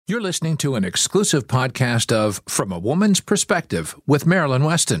You're listening to an exclusive podcast of From a Woman's Perspective with Marilyn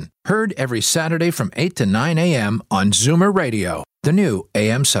Weston. Heard every Saturday from 8 to 9 a.m. on Zoomer Radio, the new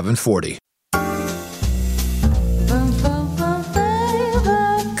AM 740.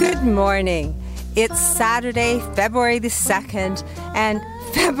 Good morning. It's Saturday, February the 2nd, and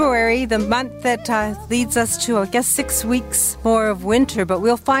February, the month that leads us to, 6 weeks more of winter. But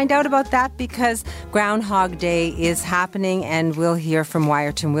we'll find out about that because Groundhog Day is happening, and we'll hear from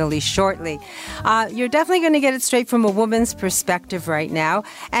Wyerton Willie shortly. You're definitely going to get it straight from a woman's perspective right now.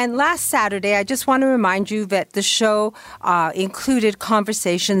 And last Saturday, I just want to remind you that the show included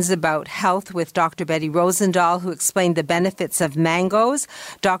conversations about health with Dr. Betty Rosendahl, who explained the benefits of mangoes,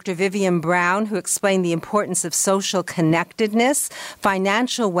 Dr. Vivian Brown, who explained the importance of social connectedness, financial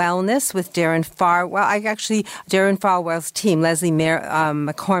wellness with Darren Farwell. Darren Farwell's team, Leslie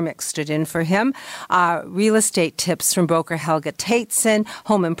McCormick, stood in for him. Real estate tips from broker Helga Tateson,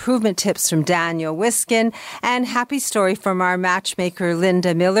 home improvement tips from Daniel Wiskin, and happy story from our matchmaker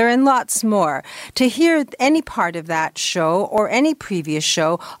Linda Miller, and lots more. To hear any part of that show or any previous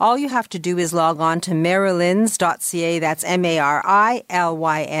show, all you have to do is log on to marilyns.ca. That's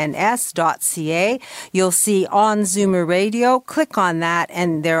MARILYNS.ca. You'll see on Zoomer Radio. Click on that,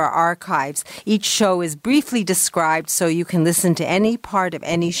 and there are archives. Each show is briefly described so you can listen to any part of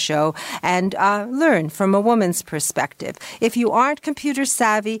any show and learn from a woman's perspective. If you aren't computer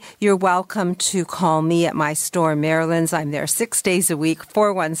savvy, you're welcome to call me at my store, Marilyn's. I'm there 6 days a week,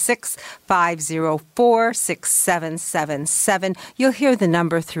 416-504-6777. You'll hear the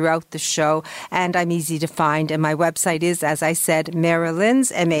number throughout the show, and I'm easy to find. And my website is, as I said,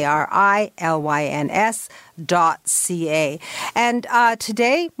 Marilyns, MARILYNS.ca. And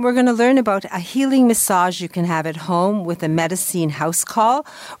today we're going to learn about a healing massage you can have at home with a Medicine house call.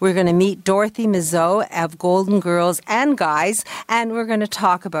 We're going to meet Dorothy Mazeau of Golden Girls and Guys, and we're going to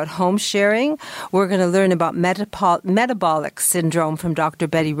talk about home sharing. We're going to learn about metabolic syndrome from Dr.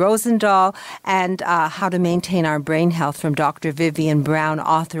 Betty Rosendahl, and how to maintain our brain health from Dr. Vivian Brown,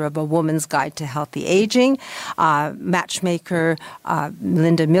 author of A Woman's Guide to Healthy Aging. Matchmaker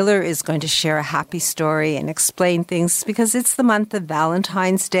Linda Miller is going to share a happy story and explain things because it's the month of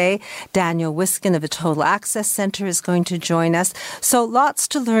Valentine's Day. Daniel Wiskin of the Total Access Center is going to join us. So lots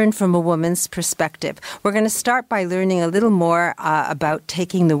to learn from a woman's perspective. We're going to start by learning a little more about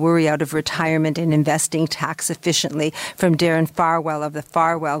taking the worry out of retirement and investing tax efficiently from Darren Farwell of the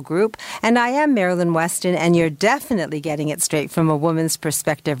Farwell Group. And I am Marilyn Weston, and you're definitely getting it straight from a woman's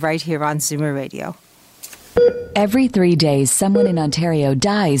perspective right here on Zoomer Radio. Every 3 days, someone in Ontario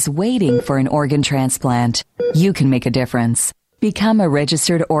dies waiting for an organ transplant. You can make a difference. Become a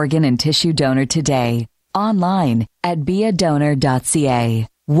registered organ and tissue donor today. Online at beadonor.ca.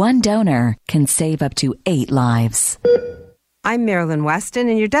 One donor can save up to 8 lives. I'm Marilyn Weston,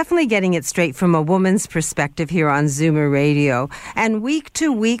 and you're definitely getting it straight from a woman's perspective here on Zoomer Radio. And week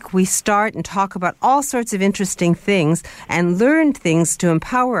to week, we start and talk about all sorts of interesting things and learn things to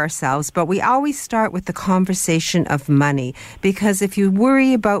empower ourselves. But we always start with the conversation of money, because if you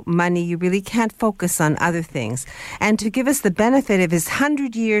worry about money, you really can't focus on other things. And to give us the benefit of his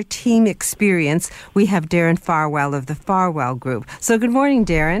 100-year team experience, we have Darren Farwell of the Farwell Group. So good morning,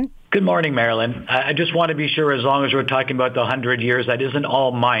 Darren. Good morning, Marilyn. I just want to be sure, as long as we're talking about the 100 years, that isn't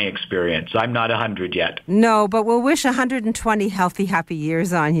all my experience. I'm not 100 yet. No, but we'll wish 120 healthy, happy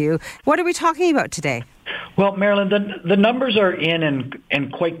years on you. What are we talking about today? Well, Marilyn, the numbers are in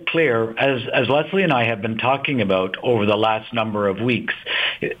and quite clear, as Leslie and I have been talking about over the last number of weeks.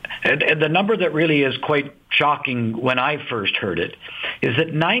 The number that really is quite shocking when I first heard it is that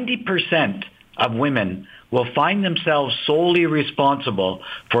 90% of women will find themselves solely responsible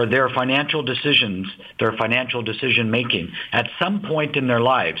for their financial decisions, their financial decision-making at some point in their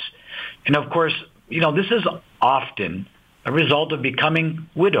lives. And of course, this is often a result of becoming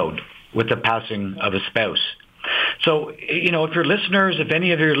widowed with the passing of a spouse. So, if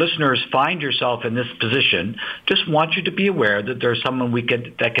any of your listeners find yourself in this position, just want you to be aware that there's someone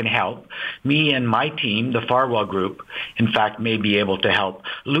that can help. Me and my team, the Farwell Group, in fact, may be able to help.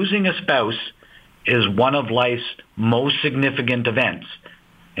 Losing a spouse is one of life's most significant events,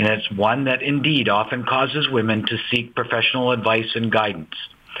 and it's one that indeed often causes women to seek professional advice and guidance.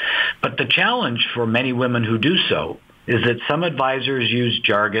 But the challenge for many women who do so is that some advisors use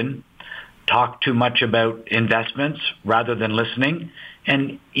jargon, talk too much about investments rather than listening,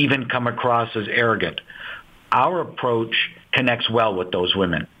 and even come across as arrogant. Our approach connects well with those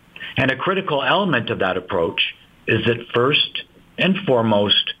women. And a critical element of that approach is that first and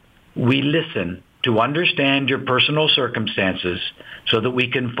foremost, we listen to understand your personal circumstances so that we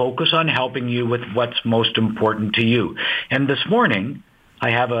can focus on helping you with what's most important to you. And this morning, I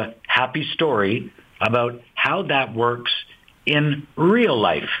have a happy story about how that works in real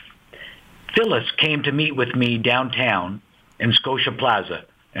life. Phyllis came to meet with me downtown in Scotia Plaza,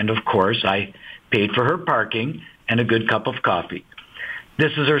 and of course I paid for her parking and a good cup of coffee.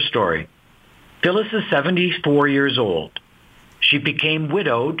 This is her story. Phyllis is 74 years old. She became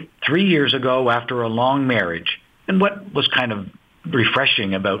widowed 3 years ago after a long marriage. And what was kind of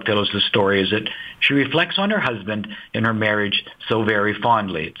refreshing about Phyllis's story is that she reflects on her husband and her marriage so very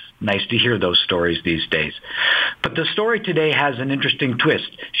fondly. It's nice to hear those stories these days. But the story today has an interesting twist.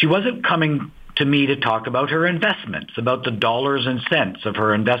 She wasn't coming to me to talk about her investments, about the dollars and cents of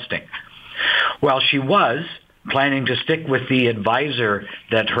her investing. While she was planning to stick with the advisor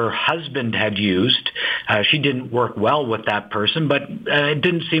that her husband had used, she didn't work well with that person, but it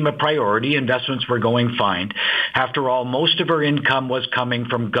didn't seem a priority. Investments were going fine. After all, most of her income was coming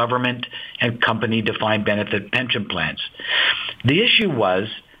from government and company defined benefit pension plans. The issue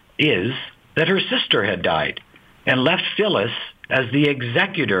is that her sister had died and left Phyllis as the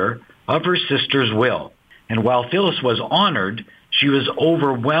executor of her sister's will. And while Phyllis was honored, she was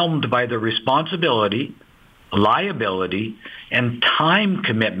overwhelmed by the responsibility, liability, and time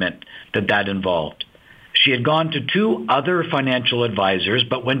commitment that involved. She had gone to 2 other financial advisors,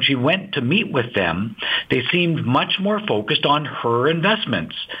 but when she went to meet with them, they seemed much more focused on her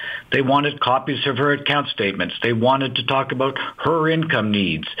investments. They wanted copies of her account statements. They wanted to talk about her income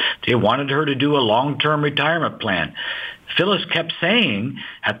needs. They wanted her to do a long-term retirement plan. Phyllis kept saying,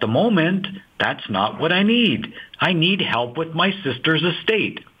 at the moment, that's not what I need. I need help with my sister's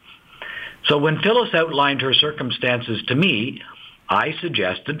estate. So when Phyllis outlined her circumstances to me, I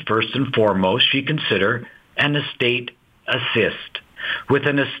suggested first and foremost she consider an estate assist. With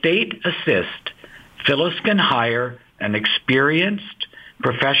an estate assist, Phyllis can hire an experienced,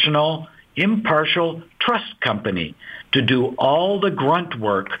 professional, impartial trust company to do all the grunt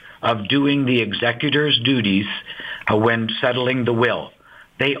work of doing the executor's duties when settling the will.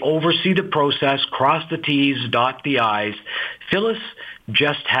 They oversee the process, cross the T's, dot the I's. Phyllis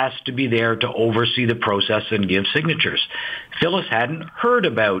just has to be there to oversee the process and give signatures. Phyllis hadn't heard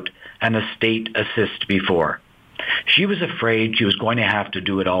about an estate assist before. She was afraid she was going to have to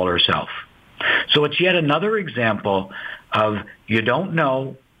do it all herself. So it's yet another example of you don't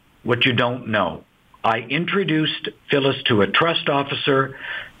know what you don't know. I introduced Phyllis to a trust officer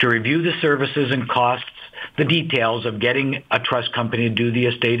to review the services and costs, the details of getting a trust company to do the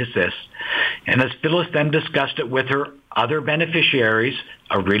estate assist. And as Phyllis then discussed it with her other beneficiaries,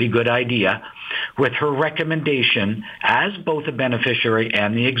 a really good idea, with her recommendation as both a beneficiary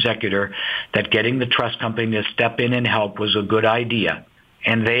and the executor that getting the trust company to step in and help was a good idea.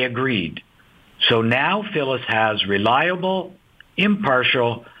 And they agreed. So now Phyllis has reliable,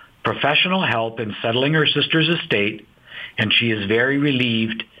 impartial, professional help in settling her sister's estate, and she is very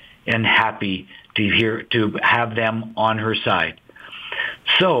relieved and happy to have them on her side.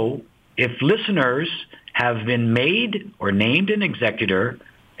 So if listeners have been made or named an executor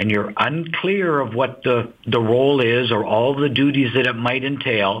and you're unclear of what the role is or all the duties that it might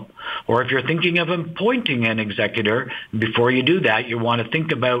entail, or if you're thinking of appointing an executor, before you do that, you want to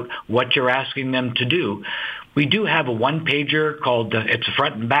think about what you're asking them to do. We do have a one-pager called, it's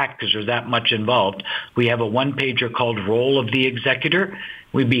front and back because there's that much involved. We have a one-pager called Role of the Executor.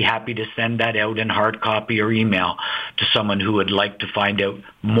 We'd be happy to send that out in hard copy or email to someone who would like to find out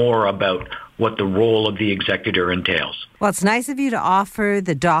more about what the role of the executor entails. Well, it's nice of you to offer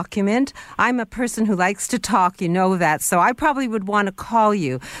the document. I'm a person who likes to talk, you know that, so I probably would want to call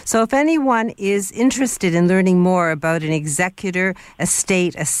you. So if anyone is interested in learning more about an executor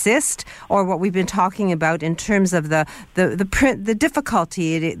estate assist, or what we've been talking about in terms of the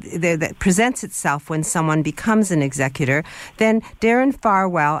difficulty that presents itself when someone becomes an executor, then Darren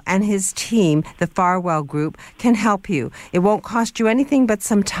Farwell and his team, the Farwell Group, can help you. It won't cost you anything but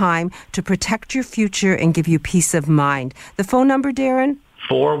some time to protect your future and give you peace of mind. The phone number, Darren?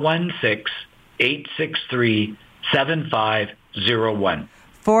 416-863-7501.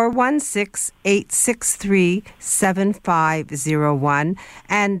 416-863-7501.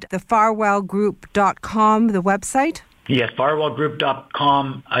 And the farwellgroup.com, the website? Yes,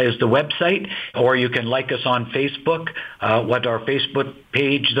 farwellgroup.com is the website, or you can like us on Facebook, our Facebook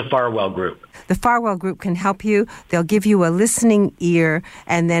page, The Farwell Group. The Farwell Group can help you. They'll give you a listening ear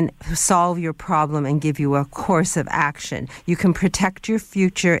and then solve your problem and give you a course of action. You can protect your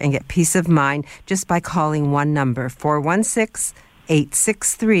future and get peace of mind just by calling one number,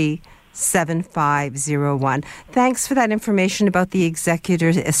 416-863-7501. Thanks for that information about the Executor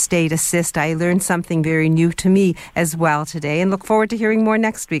Estate Assist. I learned something very new to me as well today, and look forward to hearing more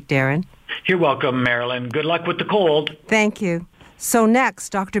next week, Darren. You're welcome, Marilyn. Good luck with the cold. Thank you. So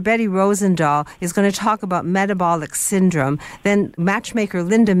next, Dr. Betty Rosendahl is going to talk about metabolic syndrome. Then matchmaker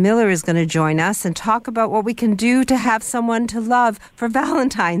Linda Miller is going to join us and talk about what we can do to have someone to love for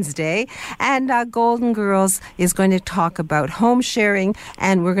Valentine's Day. And Golden Girls is going to talk about home sharing,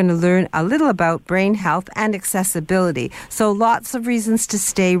 and we're going to learn a little about brain health and accessibility. So lots of reasons to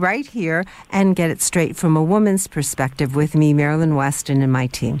stay right here and get it straight from a woman's perspective with me, Marilyn Weston, and my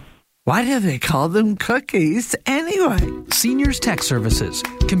team. Why do they call them cookies anyway? Seniors Tech Services.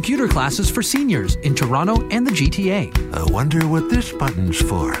 Computer classes for seniors in Toronto and the GTA. I wonder what this button's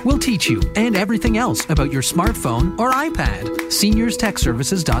for. We'll teach you and everything else about your smartphone or iPad.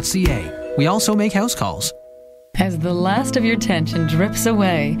 SeniorsTechServices.ca. We also make house calls. As the last of your tension drips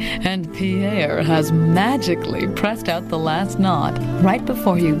away and Pierre has magically pressed out the last knot right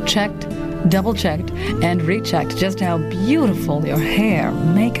before you checked, double-checked, and rechecked just how beautiful your hair,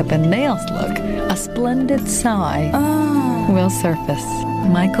 makeup, and nails look, a splendid sigh will surface.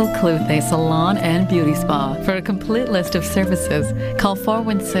 Michael Cluthe Salon and Beauty Spa. For a complete list of services, call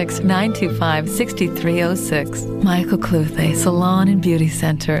 416-925-6306. Michael Cluthe Salon and Beauty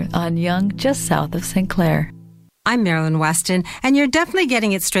Center on Yonge, just south of St. Clair. I'm Marilyn Weston, and you're definitely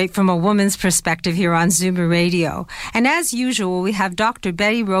getting it straight from a woman's perspective here on Zoomer Radio. And as usual, we have Dr.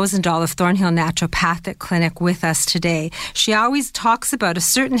 Betty Rosendahl of Thornhill Naturopathic Clinic with us today. She always talks about a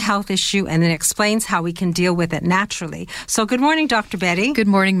certain health issue and then explains how we can deal with it naturally. So good morning, Dr. Betty. Good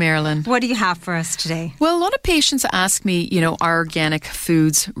morning, Marilyn. What do you have for us today? Well, a lot of patients ask me, are organic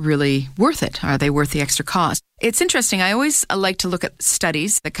foods really worth it? Are they worth the extra cost? It's interesting. I always like to look at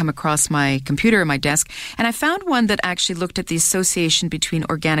studies that come across my computer or my desk, and I found one that actually looked at the association between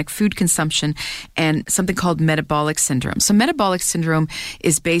organic food consumption and something called metabolic syndrome. So metabolic syndrome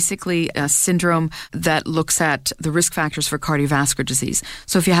is basically a syndrome that looks at the risk factors for cardiovascular disease.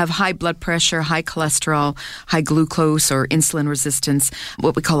 So if you have high blood pressure, high cholesterol, high glucose or insulin resistance,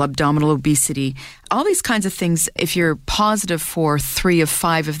 what we call abdominal obesity, all these kinds of things, if you're positive for 3 of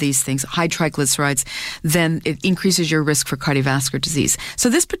 5 of these things, high triglycerides, then it increases your risk for cardiovascular disease. So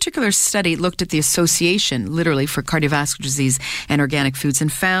this particular study looked at the association, literally, for cardiovascular disease and organic foods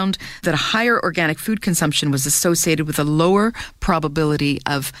and found that a higher organic food consumption was associated with a lower probability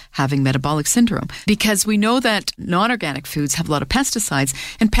of having metabolic syndrome. Because we know that non-organic foods have a lot of pesticides,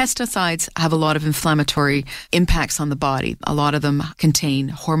 and pesticides have a lot of inflammatory impacts on the body. A lot of them contain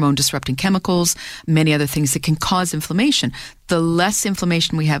hormone-disrupting chemicals, many other things that can cause inflammation. The less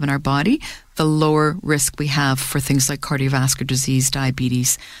inflammation we have in our body, the lower risk we have for things like cardiovascular disease,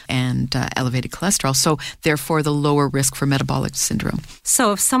 diabetes, and elevated cholesterol. So, therefore, the lower risk for metabolic syndrome.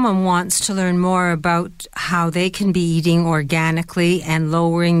 So, if someone wants to learn more about how they can be eating organically and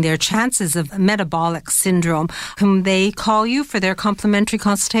lowering their chances of metabolic syndrome, can they call you for their complimentary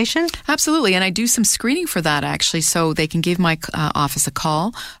consultation? Absolutely, and I do some screening for that, actually. So, they can give my office a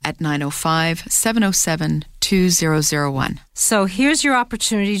call at 905-707-2001. So here's your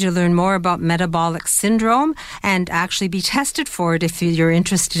opportunity to learn more about metabolic syndrome and actually be tested for it if you're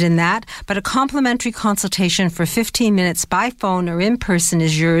interested in that. But a complimentary consultation for 15 minutes by phone or in person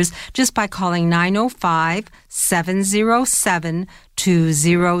is yours just by calling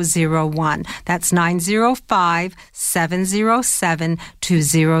 905-707-2001. That's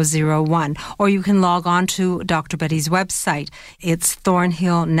 905-707-2001. Or you can log on to Dr. Betty's website. It's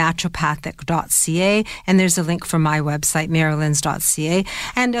thornhillnaturopathic.ca, and there's a link for my website, marilyns.ca.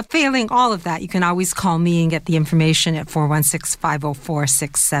 And failing all of that, you can always call me and get the information at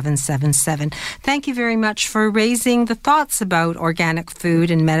 416-504-6777. Thank you very much for raising the thoughts about organic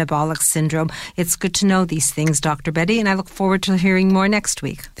food and metabolic syndrome. It's good to know these things, Dr. Betty, and I look forward to hearing more next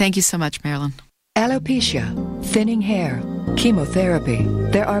week. Thank you so much, Marilyn. Alopecia, thinning hair, chemotherapy.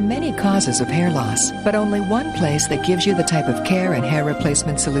 There are many causes of hair loss, but only one place that gives you the type of care and hair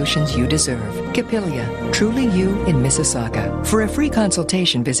replacement solutions you deserve. Capilia, Truly You in Mississauga. For a free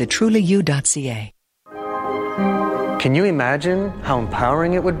consultation, visit trulyu.ca. Can you imagine how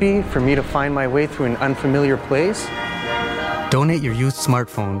empowering it would be for me to find my way through an unfamiliar place? Donate your used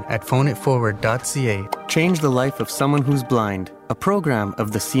smartphone at phoneitforward.ca. Change the life of someone who's blind. A program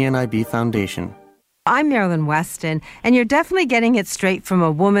of the CNIB Foundation. I'm Marilyn Weston, and you're definitely getting it straight from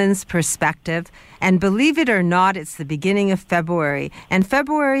a woman's perspective. And believe it or not, it's the beginning of February. And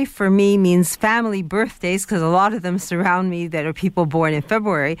February for me means family birthdays, because a lot of them surround me that are people born in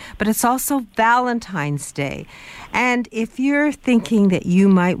February. But it's also Valentine's Day. And if you're thinking that you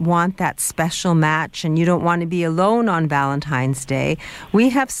might want that special match and you don't want to be alone on Valentine's Day, we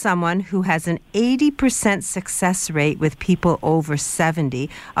have someone who has an 80% success rate with people over 70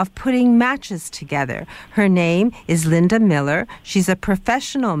 of putting matches together. Her name is Linda Miller. She's a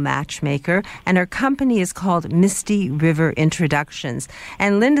professional matchmaker, and her company is called Misty River Introductions.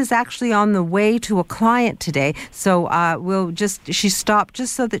 And Linda's actually on the way to a client today, so she stopped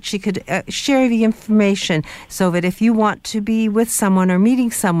just so that she could share the information so that if you want to be with someone or meeting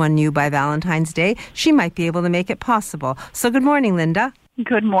someone new by Valentine's Day, she might be able to make it possible. So good morning, Linda.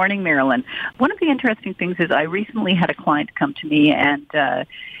 Good morning, Marilyn. One of the interesting things is I recently had a client come to me and,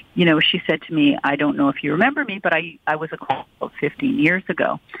 she said to me, I don't know if you remember me, but I was a client 15 years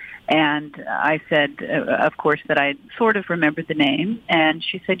ago. And I said, of course, that I sort of remembered the name. And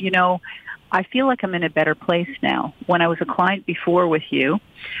she said, I feel like I'm in a better place now. When I was a client before with you,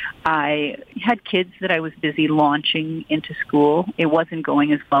 I had kids that I was busy launching into school. It wasn't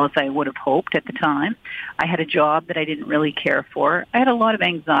going as well as I would have hoped at the time. I had a job that I didn't really care for. I had a lot of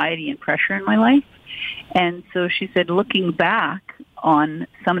anxiety and pressure in my life. And so she said, looking back on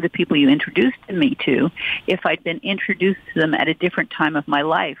some of the people you introduced me to, if I'd been introduced to them at a different time of my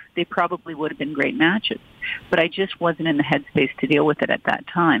life, they probably would have been great matches. But I just wasn't in the headspace to deal with it at that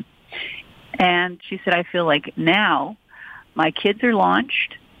time. And she said, I feel like now my kids are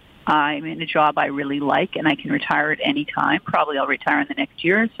launched. I'm in a job I really like, and I can retire at any time. Probably I'll retire in the next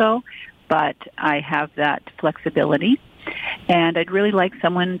year or so, but I have that flexibility. And I'd really like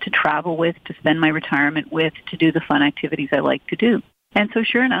someone to travel with, to spend my retirement with, to do the fun activities I like to do. And so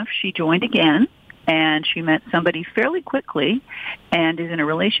sure enough, she joined again, and she met somebody fairly quickly and is in a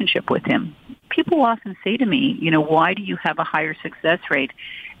relationship with him. People often say to me, why do you have a higher success rate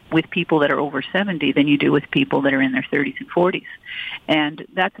with people that are over 70 than you do with people that are in their 30s and 40s? And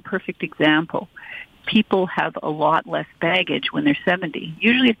that's a perfect example. People have a lot less baggage when they're 70.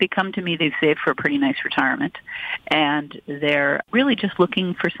 Usually if they come to me, they've saved for a pretty nice retirement, and they're really just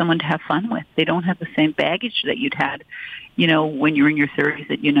looking for someone to have fun with. They don't have the same baggage that you'd had, when you're in your 30s,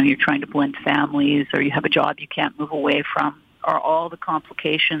 that, you're trying to blend families, or you have a job you can't move away from, or all the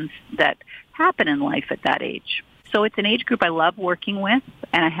complications that happen in life at that age. So it's an age group I love working with,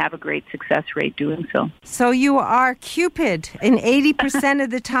 and I have a great success rate doing so. So you are Cupid in 80%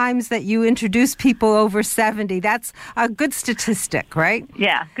 of the times that you introduce people over 70. That's a good statistic, right?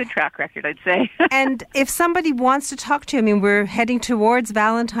 Yeah, good track record, I'd say. And if somebody wants to talk to you, we're heading towards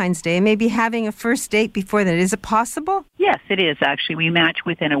Valentine's Day, maybe having a first date before that. Is it possible? Yes, it is, actually. We match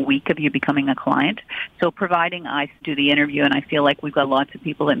within a week of you becoming a client. So providing I do the interview and I feel like we've got lots of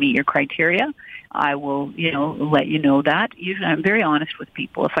people that meet your criteria, I will, let you know that. Usually I'm very honest with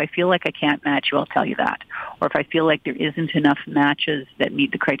people. If I feel like I can't match you, I'll tell you that. Or if I feel like there isn't enough matches that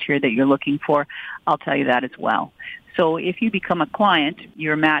meet the criteria that you're looking for, I'll tell you that as well. So if you become a client,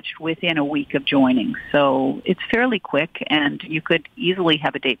 you're matched within a week of joining. So it's fairly quick, and you could easily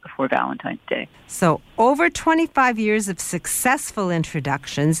have a date before Valentine's Day. So over 25 years of successful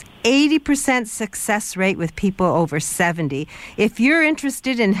introductions, 80% success rate with people over 70. If you're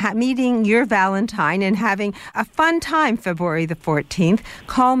interested in meeting your Valentine and having a fun time February the 14th,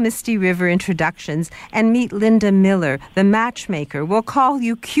 call Misty River Introductions and meet Linda Miller, the matchmaker. We'll call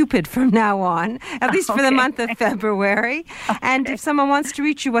you Cupid from now on, at least for the month of February. Okay. And if someone wants to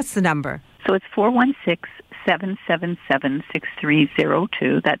reach you, what's the number? So it's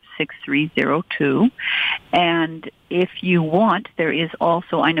 416-777-6302. That's 6302. And if you want, there is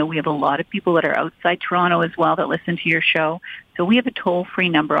also, I know we have a lot of people that are outside Toronto as well that listen to your show. So we have a toll-free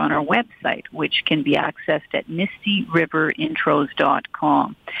number on our website, which can be accessed at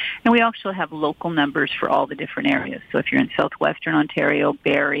mistyriverintro's.com. And we also have local numbers for all the different areas. So if you're in southwestern Ontario,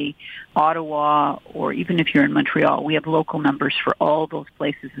 Barrie, Ottawa, or even if you're in Montreal, we have local numbers for all those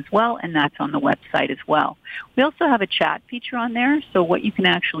places as well, and that's on the website as well. We also have a chat feature on there, so what you can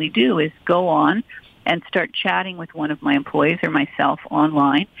actually do is go on and start chatting with one of my employees or myself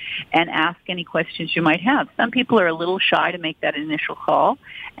online and ask any questions you might have. Some people are a little shy to make that initial call,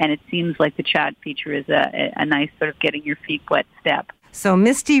 and it seems like the chat feature is a nice sort of getting your feet wet step. So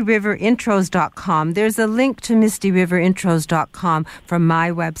MistyRiverIntros.com. There's a link to MistyRiverIntros.com from my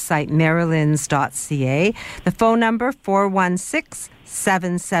website, marilyns.ca. The phone number,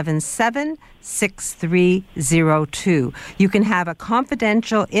 416-777-6302. You can have a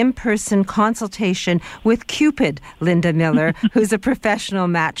confidential in-person consultation with Cupid, Linda Miller, who's a professional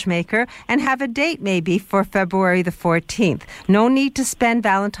matchmaker, and have a date maybe for February the 14th. No need to spend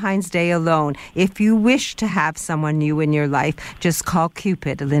Valentine's Day alone. If you wish to have someone new in your life, just call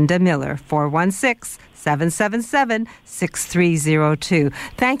Cupid, Linda Miller, 416-777-6302.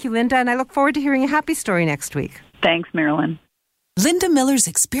 Thank you, Linda, and I look forward to hearing a happy story next week. Thanks, Marilyn. Linda Miller's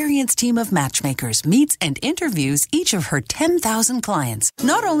experienced team of matchmakers meets and interviews each of her 10,000 clients.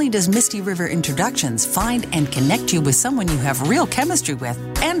 Not only does Misty River Introductions find and connect you with someone you have real chemistry with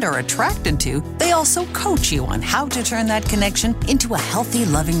and are attracted to, they also coach you on how to turn that connection into a healthy,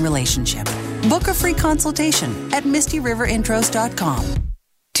 loving relationship. Book a free consultation at MistyRiverIntros.com.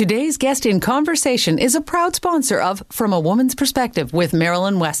 Today's guest in conversation is a proud sponsor of From a Woman's Perspective with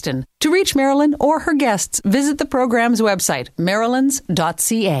Marilyn Weston. To reach Marilyn or her guests, visit the program's website,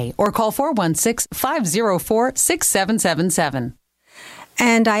 marilyns.ca, or call 416-504-6777.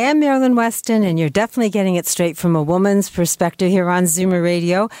 And I am Marilyn Weston, and you're definitely getting it straight from a woman's perspective here on Zoomer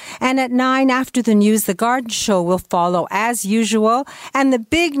Radio. And at 9 after the news, the Garden Show will follow as usual. And the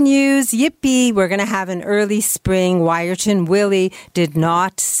big news, yippee, we're going to have an early spring. Wyerton Willie did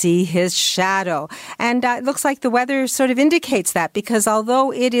not see his shadow. And it looks like the weather sort of indicates that, because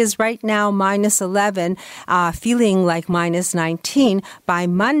although it is right now minus 11, feeling like minus 19, by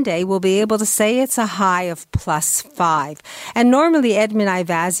Monday we'll be able to say it's a high of plus 5. And normally Edmund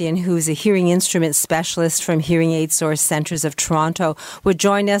Ivazian, who's a hearing instrument specialist from Hearing Aid Source Centres of Toronto, would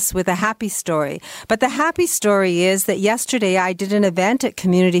join us with a happy story. But the happy story is that yesterday I did an event at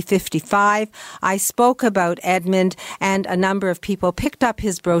Community 55. I spoke about Edmund, and a number of people picked up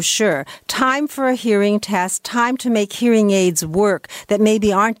his brochure. Time for a hearing test, time to make hearing aids work that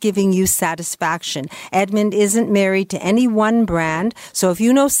maybe aren't giving you satisfaction. Edmund isn't married to any one brand, so if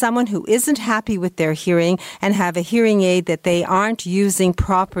you know someone who isn't happy with their hearing and have a hearing aid that they aren't using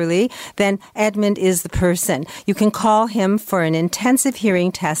properly, then Edmund is the person. You can call him for an intensive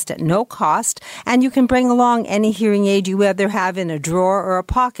hearing test at no cost, and you can bring along any hearing aid you either have in a drawer or a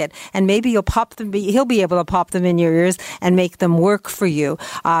pocket, and maybe he'll be able to pop them in your ears and make them work for you.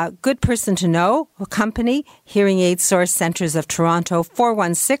 Good person to know. A company, Hearing Aid Source Centres of Toronto,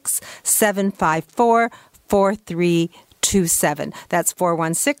 416-754-4327. That's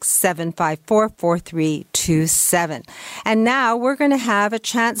 416-754-4327. And now we're going to have a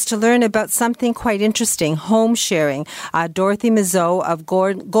chance to learn about something quite interesting, home sharing. Dorothy Mazeau of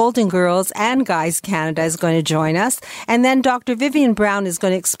Golden Girls and Guys Canada is going to join us. And then Dr. Vivian Brown is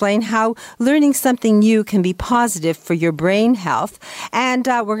going to explain how learning something new can be positive for your brain health. And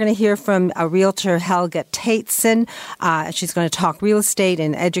we're going to hear from a realtor, Helga Tateson. She's going to talk real estate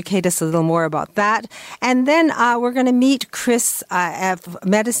and educate us a little more about that. And then we're going to meet Chris of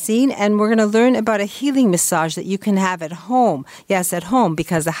Medicine, and we're going to learn about a healing massage that you can have at home. Yes, at home,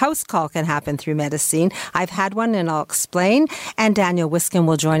 because a house call can happen through Medicine. I've had one, and I'll explain. And Daniel Wiskin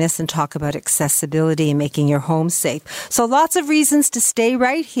will join us and talk about accessibility and making your home safe. So lots of reasons to stay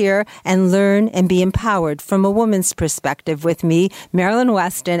right here and learn and be empowered from a woman's perspective with me, Marilyn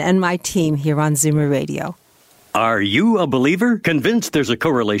Weston, and my team here on Zoomer Radio. Are you a believer? Convinced there's a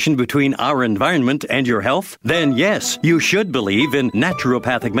correlation between our environment and your health? Then yes, you should believe in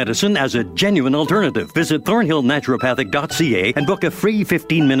naturopathic medicine as a genuine alternative. Visit thornhillnaturopathic.ca and book a free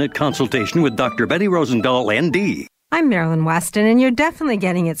 15-minute consultation with Dr. Betty Rosendahl, ND. I'm Marilyn Weston, and you're definitely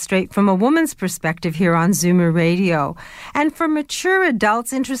getting it straight from a woman's perspective here on Zoomer Radio. And for mature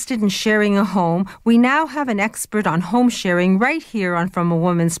adults interested in sharing a home, we now have an expert on home sharing right here on From a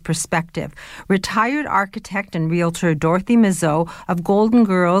Woman's Perspective. Retired architect and realtor Dorothy Mazeau of Golden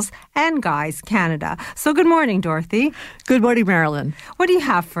Girls and Guys Canada. So good morning, Dorothy. Good morning, Marilyn. What do you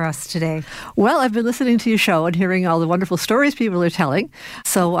have for us today? Well, I've been listening to your show and hearing all the wonderful stories people are telling,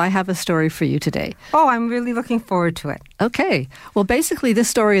 so I have a story for you today. Oh, I'm really looking forward to it. Okay. Well, basically, this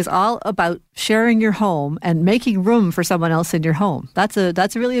story is all about sharing your home and making room for someone else in your home. That's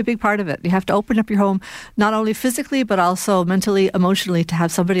really a big part of it. You have to open up your home, not only physically, but also mentally, emotionally, to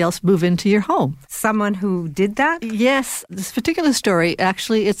have somebody else move into your home. Someone who did that? Yes. This particular story,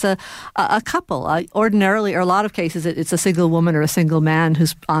 actually, it's a couple. Ordinarily, or a lot of cases, it's a single woman or a single man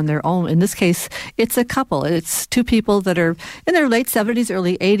who's on their own. In this case, it's a couple. It's two people that are in their late 70s,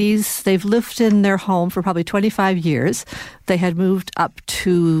 early 80s. They've lived in their home for probably 25 years. They had moved up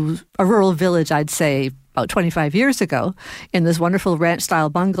to a rural village, I'd say, about 25 years ago, in this wonderful ranch-style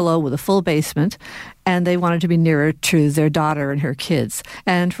bungalow with a full basement, and they wanted to be nearer to their daughter and her kids.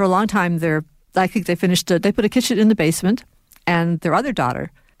 And for a long time, I think they put a kitchen in the basement, and their other daughter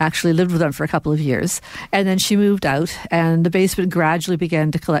actually lived with them for a couple of years. And then she moved out, and the basement gradually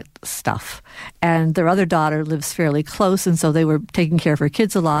began to collect stuff. And their other daughter lives fairly close, and so they were taking care of her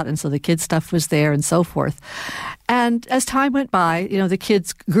kids a lot, and so the kids' stuff was there and so forth. And as time went by, the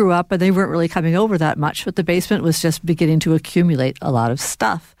kids grew up, and they weren't really coming over that much, but the basement was just beginning to accumulate a lot of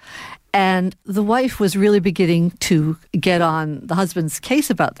stuff. And the wife was really beginning to get on the husband's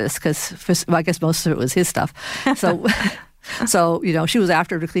case about this, because I guess most of it was his stuff. So, she was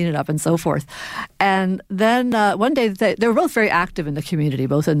after him to clean it up and so forth. And then one day, they were both very active in the community,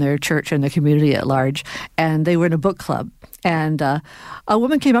 both in their church and the community at large, and they were in a book club. And a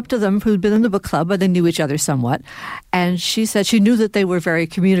woman came up to them who'd been in the book club, but they knew each other somewhat. And she said she knew that they were very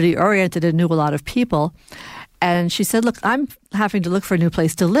community-oriented and knew a lot of people. And she said, look, I'm having to look for a new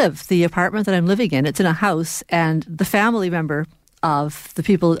place to live. The apartment that I'm living in, it's in a house, and the family member of the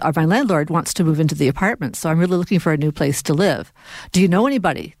people, of my landlord, wants to move into the apartment. So I'm really looking for a new place to live. Do you know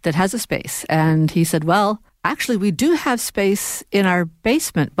anybody that has a space? And he said, well, actually, we do have space in our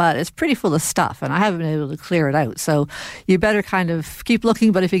basement, but it's pretty full of stuff, and I haven't been able to clear it out. So you better kind of keep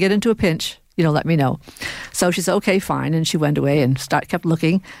looking, but if you get into a pinch, let me know. So she said, okay, fine. And she went away and kept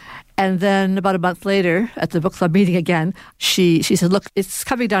looking. And then about a month later, at the book club meeting again, she said, look, it's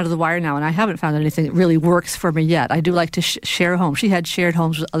coming down to the wire now, and I haven't found anything that really works for me yet. I do like to share homes. She had shared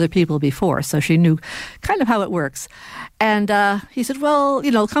homes with other people before, so she knew kind of how it works. And he said, well,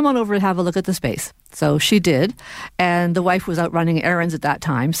 come on over and have a look at the space. So she did, and the wife was out running errands at that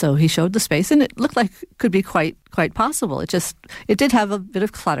time, so he showed the space, and it looked like it could be quite possible. It did have a bit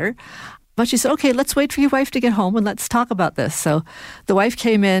of clutter. But she said, okay, let's wait for your wife to get home and let's talk about this. So the wife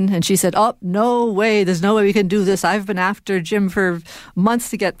came in and she said, oh, no way. There's no way we can do this. I've been after Jim for months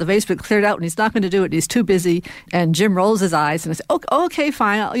to get the basement cleared out, and he's not going to do it. He's too busy. And Jim rolls his eyes and I said, okay,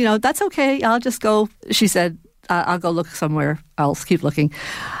 fine. That's okay. I'll just go. She said, I'll go look somewhere else. Keep looking.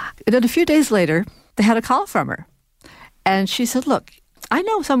 And then a few days later, they had a call from her. And she said, look, I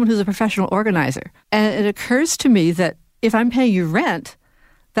know someone who's a professional organizer. And it occurs to me that if I'm paying you rent,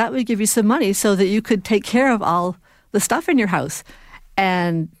 that would give you some money so that you could take care of all the stuff in your house.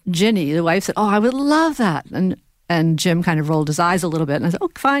 And Ginny, the wife, said, oh, I would love that. And Jim kind of rolled his eyes a little bit. And I said, oh,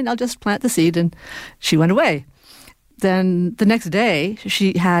 fine, I'll just plant the seed. And she went away. Then the next day,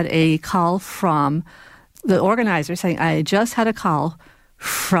 she had a call from the organizer saying, I just had a call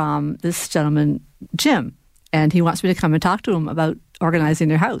from this gentleman, Jim, and he wants me to come and talk to him about organizing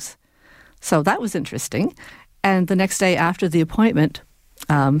their house. So that was interesting. And the next day after the appointment,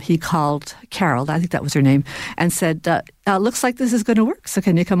 he called Carol, I think that was her name, and said, looks like this is going to work, so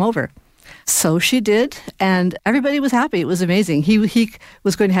can you come over? So she did, and everybody was happy. It was amazing. He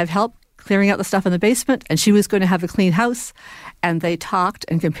was going to have help clearing out the stuff in the basement, and she was going to have a clean house. And they talked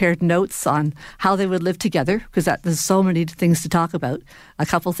and compared notes on how they would live together, because there's so many things to talk about. A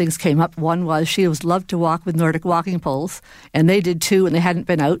couple things came up. One was she loved to walk with Nordic walking poles, and they did too, and they hadn't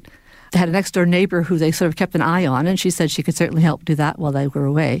been out. They had a next-door neighbor who they sort of kept an eye on, and she said she could certainly help do that while they were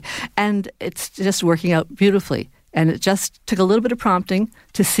away. And it's just working out beautifully. And it just took a little bit of prompting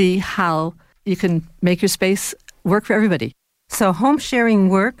to see how you can make your space work for everybody. So home sharing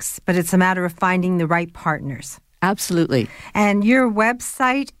works, but it's a matter of finding the right partners. Absolutely. And your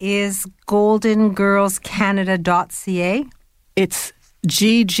website is goldengirlscanada.ca? It's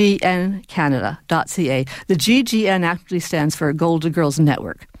ggncanada.ca. The GGN actually stands for Golden Girls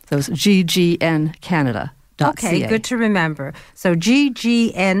Network. So it's ggncanada.ca. Okay, good to remember. So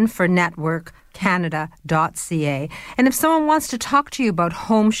GGN for network, Canada.ca. And if someone wants to talk to you about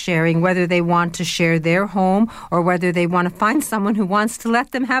home sharing, whether they want to share their home or whether they want to find someone who wants to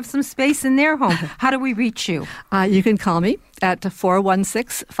let them have some space in their home, how do we reach you? You can call me at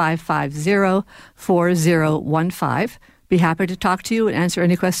 416-550-4015. Be happy to talk to you and answer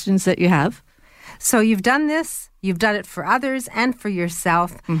any questions that you have. So you've done this. You've done it for others and for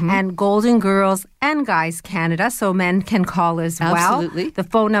yourself, and Golden Girls and Guys Canada, so men can call as well. Absolutely. The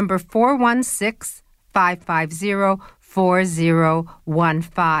phone number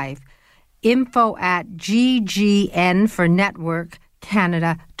 416-550-4015. Info at GGN for network,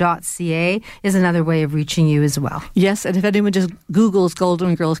 Canada.ca is another way of reaching you as well. Yes, and if anyone just Googles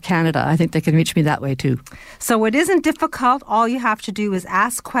Golden Girls Canada, I think they can reach me that way too. So it isn't difficult. All you have to do is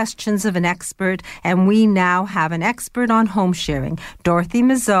ask questions of an expert, and we now have an expert on home sharing, Dorothy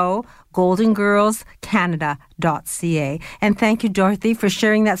Mazeau, goldengirlscanada.ca. And thank you, Dorothy, for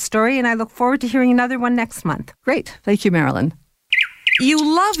sharing that story, and I look forward to hearing another one next month. Great. Thank you, Marilyn.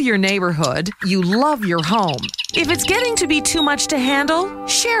 You love your neighborhood. You love your home. If it's getting to be too much to handle,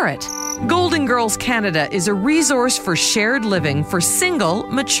 share it. Golden Girls Canada is a resource for shared living for single,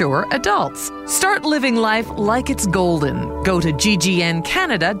 mature adults. Start living life like it's golden. Go to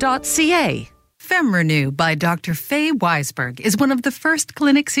ggncanada.ca. FemRenew by Dr. Faye Weisberg is one of the first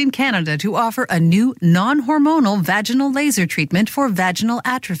clinics in Canada to offer a new non-hormonal vaginal laser treatment for vaginal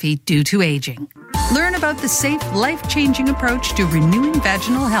atrophy due to aging. Learn about the safe, life-changing approach to renewing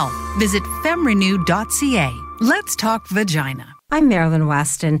vaginal health. Visit femrenew.ca. Let's talk vagina. I'm Marilyn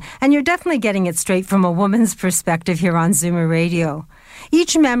Weston, and you're definitely getting it straight from a woman's perspective here on Zoomer Radio.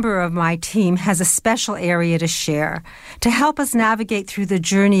 Each member of my team has a special area to share to help us navigate through the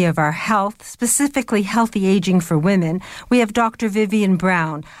journey of our health, specifically healthy aging for women. We have Dr. Vivian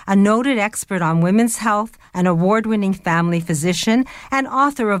Brown, a noted expert on women's health, an award-winning family physician, and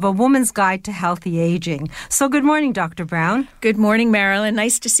author of A Woman's Guide to Healthy Aging. So good morning, Dr. Brown. Good morning, Marilyn.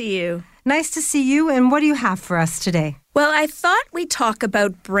 Nice to see you. Nice to see you, and what do you have for us today? Well, I thought we'd talk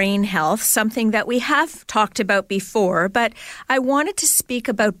about brain health, something that we have talked about before, but I wanted to speak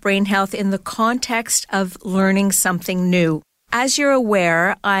about brain health in the context of learning something new. As you're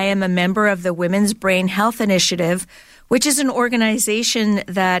aware, I am a member of the Women's Brain Health Initiative, which is an organization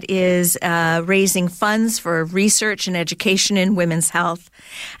that is raising funds for research and education in women's health.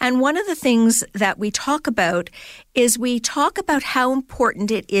 And one of the things that we talk about is we talk about how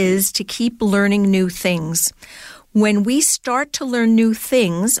important it is to keep learning new things. When we start to learn new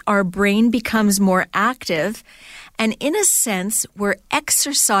things, our brain becomes more active, and in a sense, we're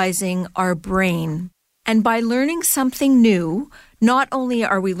exercising our brain. And by learning something new, not only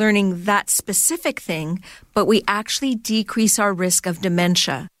are we learning that specific thing, but we actually decrease our risk of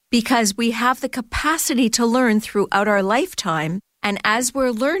dementia because we have the capacity to learn throughout our lifetime. And as we're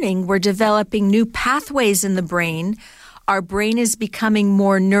learning, we're developing new pathways in the brain. Our brain is becoming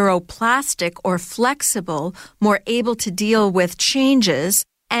more neuroplastic or flexible, more able to deal with changes,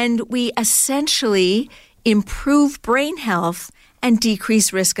 and we essentially improve brain health and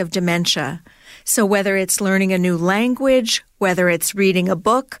decrease risk of dementia. So whether it's learning a new language, whether it's reading a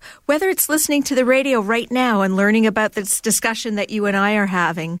book, whether it's listening to the radio right now and learning about this discussion that you and I are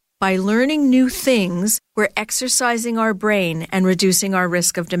having, by learning new things, we're exercising our brain and reducing our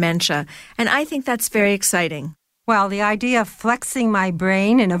risk of dementia. And I think that's very exciting. Well, the idea of flexing my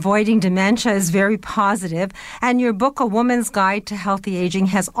brain and avoiding dementia is very positive. And your book, A Woman's Guide to Healthy Aging,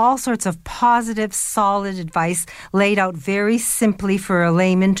 has all sorts of positive, solid advice laid out very simply for a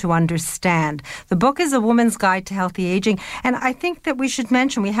layman to understand. The book is A Woman's Guide to Healthy Aging. And I think that we should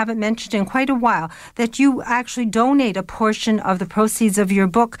mention, we haven't mentioned in quite a while, that you actually donate a portion of the proceeds of your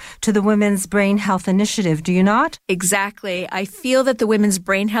book to the Women's Brain Health Initiative. Do you not? Exactly. I feel that the Women's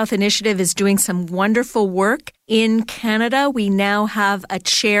Brain Health Initiative is doing some wonderful work. In Canada, we now have a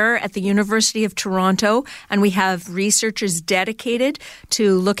chair at the University of Toronto, and we have researchers dedicated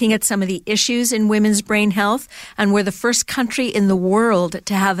to looking at some of the issues in women's brain health. And we're the first country in the world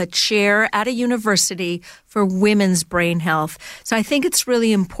to have a chair at a university for women's brain health. So I think it's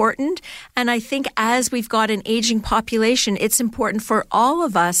really important. And I think as we've got an aging population, it's important for all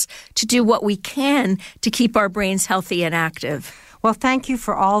of us to do what we can to keep our brains healthy and active. Well, thank you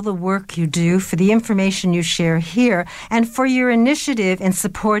for all the work you do, for the information you share here, and for your initiative in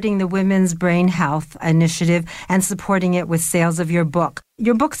supporting the Women's Brain Health Initiative and supporting it with sales of your book.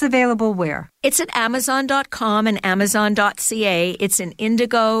 Your book's available where? It's at Amazon.com and Amazon.ca. It's in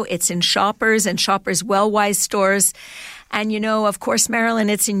Indigo. It's in Shoppers and Shoppers Wellwise stores. And you know, of course, Marilyn,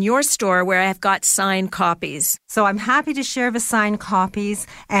 it's in your store where I've got signed copies. So I'm happy to share the signed copies,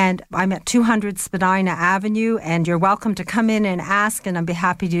 and I'm at 200 Spadina Avenue, and you're welcome to come in and ask, and I'd be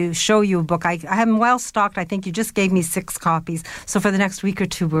happy to show you a book. I have them well stocked. I think you just gave me 6 copies. So for the next week or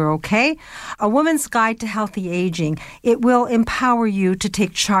two, we're okay. A Woman's Guide to Healthy Aging. It will empower you to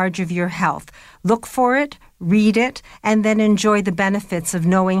take charge of your health. Look for it, read it, and then enjoy the benefits of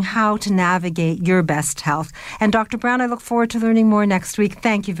knowing how to navigate your best health. And Dr. Brown, I look forward to learning more next week.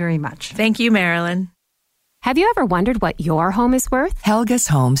 Thank you very much. Thank you, Marilyn. Have you ever wondered what your home is worth?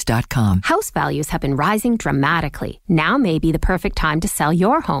 HelgasHomes.com. House values have been rising dramatically. Now may be the perfect time to sell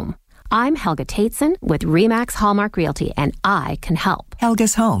your home. I'm Helga Tateson with RE/MAX Hallmark Realty, and I can help.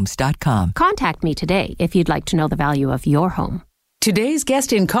 HelgasHomes.com. Contact me today if you'd like to know the value of your home. Today's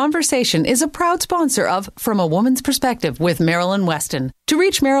guest in conversation is a proud sponsor of From a Woman's Perspective with Marilyn Weston. To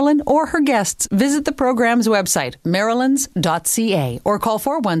reach Marilyn or her guests, visit the program's website, marilyns.ca, or call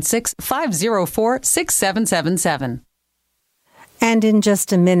 416-504-6777. And in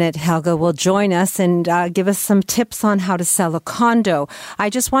just a minute, Helga will join us and give us some tips on how to sell a condo. I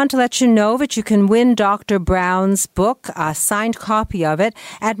just want to let you know that you can win Dr. Brown's book, a signed copy of it,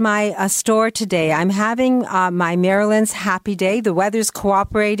 at my store today. I'm having my Marilyn's Happy Day. The weather's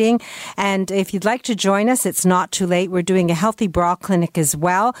cooperating. And if you'd like to join us, it's not too late. We're doing a healthy bra clinic as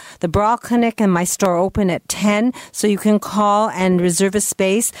well. The bra clinic and my store open at 10, so you can call and reserve a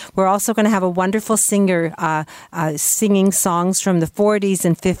space. We're also going to have a wonderful singer singing songs from the 40s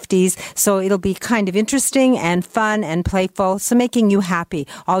and 50s. So it'll be kind of interesting and fun and playful, so making you happy.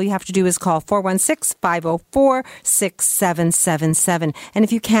 All you have to do is call 416-504-6777. And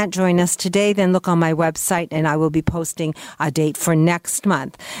if you can't join us today, then look on my website and I will be posting a date for next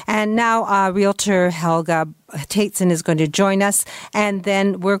month. And now Realtor Helga Tateson is going to join us, and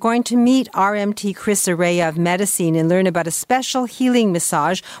then we're going to meet RMT Chris Araya of Medicine and learn about a special healing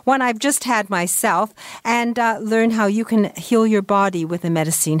massage, one I've just had myself, and learn how you can heal your your body with a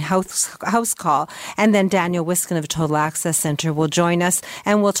Medicine house call. And then Daniel Wiskin of Total Access Center will join us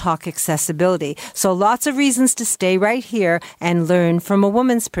and we'll talk accessibility. So lots of reasons to stay right here and learn from a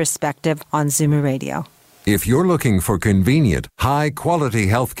woman's perspective on Zoomer Radio. If you're looking for convenient, high-quality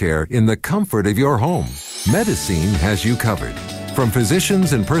health care in the comfort of your home, Medicine has you covered. From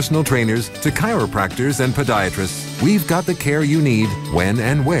physicians and personal trainers to chiropractors and podiatrists, we've got the care you need when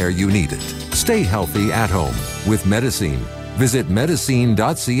and where you need it. Stay healthy at home with Medicine. Visit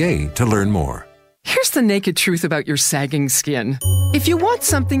medicine.ca to learn more. Here's the naked truth about your sagging skin. If you want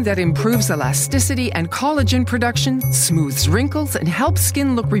something that improves elasticity and collagen production, smooths wrinkles, and helps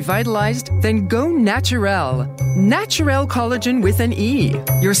skin look revitalized, then go Naturel. Naturel Collagen with an E.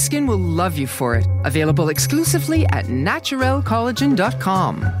 Your skin will love you for it. Available exclusively at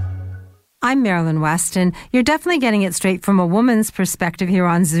naturelcollagen.com. I'm Marilyn Weston. You're definitely getting it straight from a woman's perspective here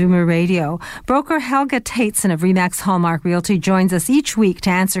on Zoomer Radio. Broker Helga Tateson of Remax Hallmark Realty joins us each week to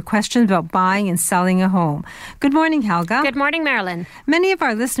answer questions about buying and selling a home. Good morning, Helga. Good morning, Marilyn. Many of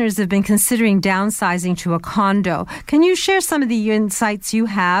our listeners have been considering downsizing to a condo. Can you share some of the insights you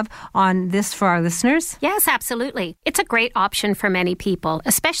have on this for our listeners? Yes, absolutely. It's a great option for many people,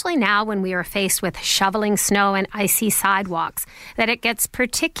 especially now when we are faced with shoveling snow and icy sidewalks, that it gets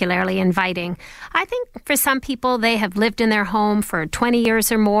particularly inviting. I think for some people, they have lived in their home for 20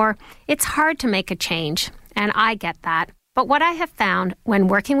 years or more. It's hard to make a change, and I get that. But what I have found when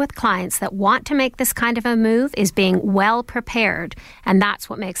working with clients that want to make this kind of a move is being well prepared, and that's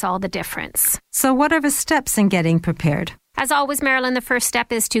what makes all the difference. So what are the steps in getting prepared? As always, Marilyn, the first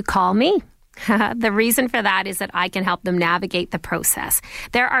step is to call me. The reason for that is that I can help them navigate the process.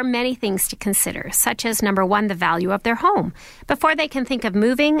 There are many things to consider, such as, number one, the value of their home. Before they can think of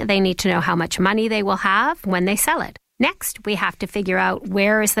moving, they need to know how much money they will have when they sell it. Next, we have to figure out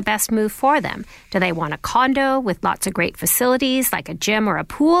where is the best move for them. Do they want a condo with lots of great facilities like a gym or a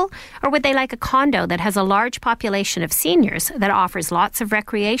pool? Or would they like a condo that has a large population of seniors that offers lots of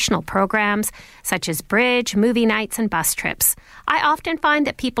recreational programs such as bridge, movie nights, and bus trips? I often find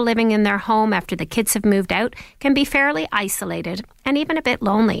that people living in their home after the kids have moved out can be fairly isolated and even a bit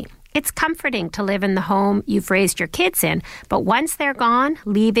lonely. It's comforting to live in the home you've raised your kids in, but once they're gone,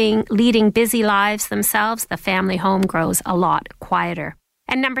 leading busy lives themselves, the family home grows a lot quieter.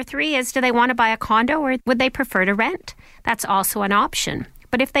 And number three is, do they want to buy a condo or would they prefer to rent? That's also an option.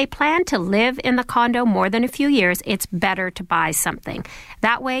 But if they plan to live in the condo more than a few years, it's better to buy something.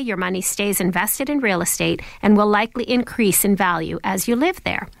 That way, your money stays invested in real estate and will likely increase in value as you live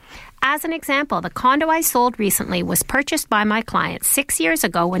there. As an example, the condo I sold recently was purchased by my client 6 years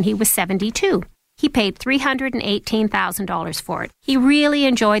ago when he was 72. He paid $318,000 for it. He really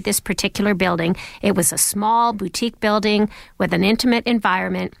enjoyed this particular building. It was a small boutique building with an intimate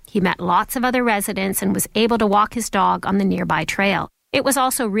environment. He met lots of other residents and was able to walk his dog on the nearby trail. It was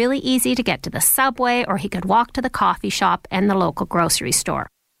also really easy to get to the subway, or he could walk to the coffee shop and the local grocery store.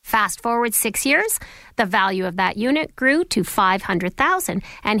 Fast forward 6 years, the value of that unit grew to $500,000,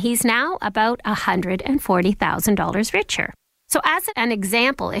 and he's now about $140,000 richer. So as an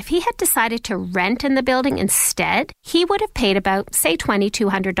example, if he had decided to rent in the building instead, he would have paid about, say,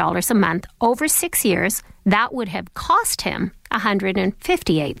 $2,200 a month over 6 years. That would have cost him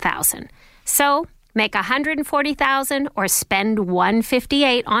 $158,000. So make $140,000 or spend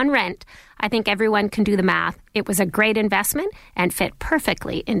 $158,000 on rent. I think everyone can do the math. It was a great investment and fit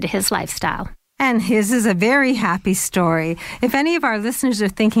perfectly into his lifestyle. And his is a very happy story. If any of our listeners are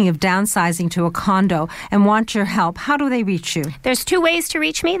thinking of downsizing to a condo and want your help, how do they reach you? There's two ways to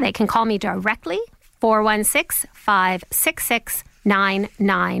reach me. They can call me directly,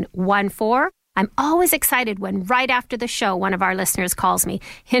 416-566-9914. I'm always excited when right after the show, one of our listeners calls me.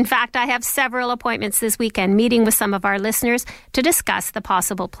 In fact, I have several appointments this weekend meeting with some of our listeners to discuss the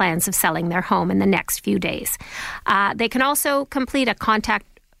possible plans of selling their home in the next few days. They can also complete a contact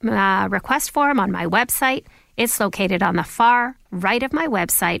request form on my website. It's located on the far right of my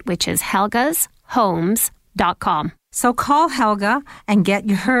website, which is helgashomes.com. So call Helga and get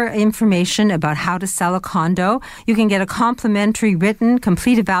her information about how to sell a condo. You can get a complimentary written,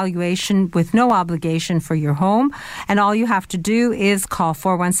 complete evaluation with no obligation for your home. And all you have to do is call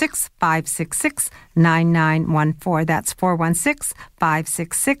 416-566-9914. That's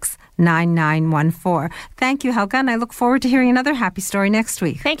 416-566-9914. Thank you, Helga, and I look forward to hearing another happy story next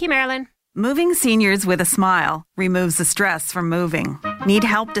week. Thank you, Marilyn. Moving seniors with a smile removes the stress from moving. Need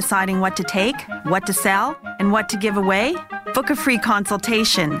help deciding what to take, what to sell, and what to give away? Book a free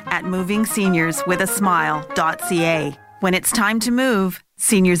consultation at movingseniorswithasmile.ca. When it's time to move,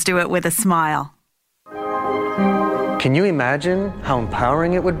 seniors do it with a smile. Can you imagine how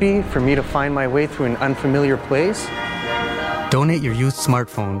empowering it would be for me to find my way through an unfamiliar place? Donate your used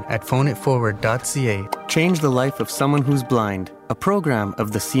smartphone at phoneitforward.ca. Change the life of someone who's blind. A program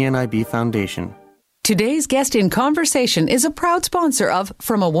of the CNIB Foundation. Today's guest in conversation is a proud sponsor of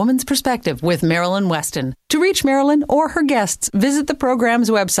From a Woman's Perspective with Marilyn Weston. To reach Marilyn or her guests, visit the program's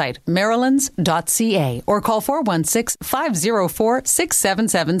website, marilyns.ca, or call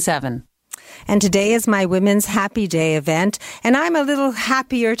 416-504-6777. And today is my Women's Happy Day event. And I'm a little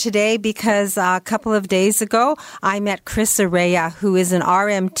happier today because a couple of days ago, I met Chris Araya, who is an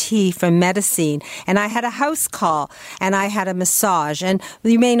RMT from Medicine. And I had a house call and I had a massage. And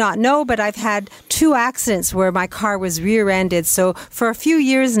you may not know, but I've had 2 accidents where my car was rear-ended. So for a few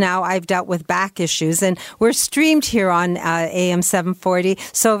years now, I've dealt with back issues. And we're streamed here on AM 740.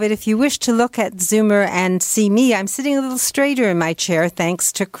 So that if you wish to look at Zoomer and see me, I'm sitting a little straighter in my chair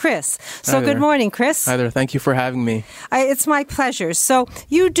thanks to Chris. So good morning, Chris. Hi there. Thank you for having me. It's my pleasure. So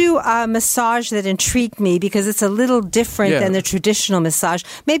you do a massage that intrigued me because it's a little different than the traditional massage.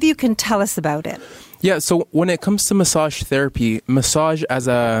 Maybe you can tell us about it. Yeah, so when it comes to massage therapy, massage as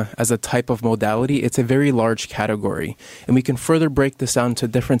a type of modality, it's a very large category. And we can further break this down to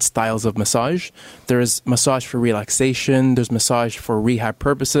different styles of massage. There's massage for relaxation, there's massage for rehab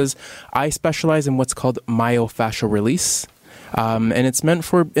purposes. I specialize in what's called myofascial release. And it's meant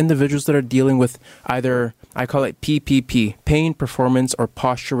for individuals that are dealing with either, I call it PPP, pain, performance, or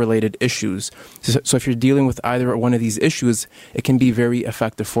posture-related issues. So if you're dealing with either one of these issues, it can be very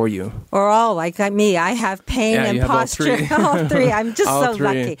effective for you. Or all, like me. I have pain and posture. All three. I'm just so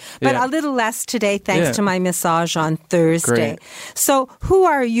lucky. But a little less today thanks to my massage on Thursday. Great. So who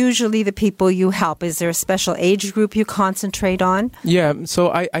are usually the people you help? Is there a special age group you concentrate on? Yeah,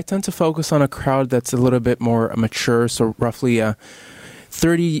 so I tend to focus on a crowd that's a little bit more mature, so roughly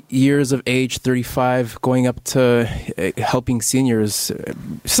 30 years of age, 35, going up to helping seniors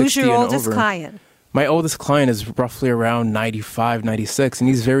 60 Who's your oldest over. client? My oldest client is roughly around 95, 96, and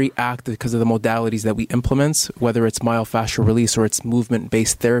he's very active because of the modalities that we implement, whether it's myofascial release or it's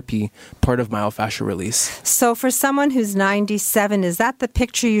movement-based therapy, part of myofascial release. So for someone who's 97, is that the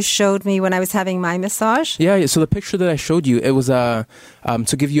picture you showed me when I was having my massage? Yeah, so the picture that I showed you, it was to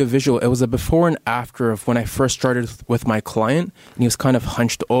give you a visual, it was a before and after of when I first started with my client, and he was kind of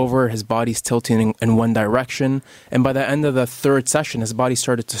hunched over, his body's tilting in one direction, and by the end of the 3rd session, his body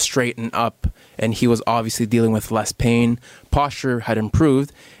started to straighten up, and he was obviously dealing with less pain, posture had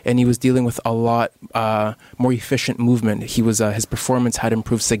improved, and he was dealing with a lot more efficient movement. His performance had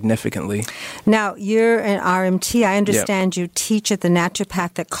improved significantly. Now, you're an RMT. I understand you teach at the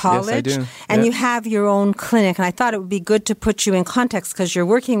Naturopathic College. Yes, I do. And you have your own clinic. And I thought it would be good to put you in context because you're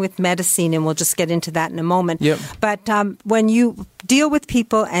working with Medicine, and we'll just get into that in a moment. Yep. But when you deal with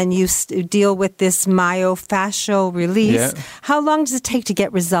people and you deal with this myofascial release, how long does it take to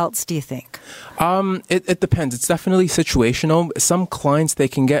get results, do you think? It depends. It's definitely situational. Some clients, they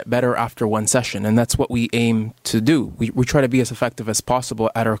can get better after one session, and that's what we aim to do. We try to be as effective as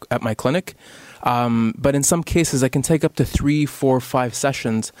possible at my clinic. But in some cases, I can take up to 3, 4, 5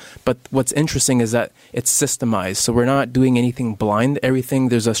 sessions. But what's interesting is that it's systemized. So we're not doing anything blind.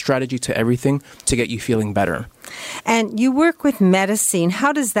 There's a strategy to everything to get you feeling better. And you work with Medicine.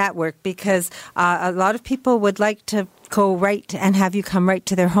 How does that work? Because a lot of people would like to go right and have you come right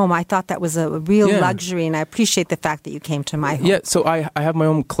to their home. I thought that was a real luxury, and I appreciate the fact that you came to my home. Yeah, so I have my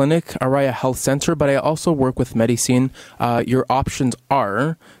own clinic, Araya Health Center, but I also work with Medicine. Your options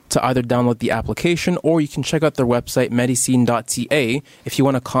are to either download the application or you can check out their website, medicine.ca, if you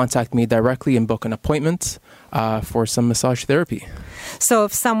want to contact me directly and book an appointment for some massage therapy. So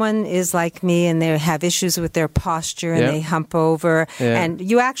if someone is like me and they have issues with their posture and they hump over, and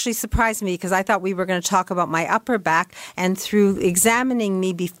you actually surprised me because I thought we were going to talk about my upper back, and through examining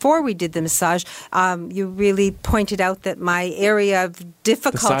me before we did the massage, you really pointed out that my area of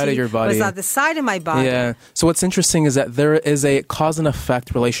difficulty was on the side of my body. Yeah. So what's interesting is that there is a cause and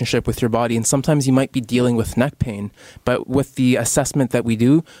effect relationship with your body, and sometimes you might be dealing with neck pain, but with the assessment that we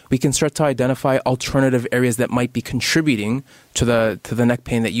do, we can start to identify alternative areas that might be contributing to the neck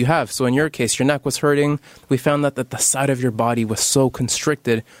pain that you have. So in your case, your neck was hurting. We found that the side of your body was so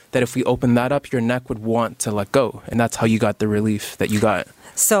constricted that if we opened that up, your neck would want to let go. And that's how you got the relief that you got.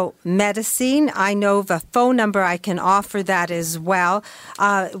 So Medicine, I know the phone number, I can offer that as well.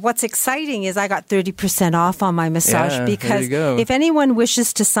 What's exciting is I got 30% off on my massage because if anyone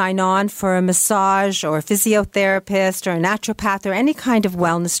wishes to sign on for a massage or a physiotherapist or a naturopath or any kind of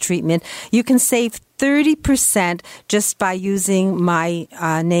wellness treatment, you can save 30% just by using my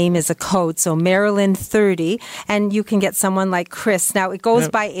name as a code. So Marilyn 30, and you can get someone like Chris. Now, it goes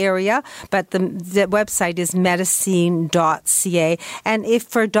by area, but the website is medicine.ca. And if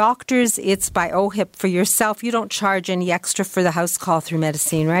for doctors, it's by OHIP. For yourself, you don't charge any extra for the house call through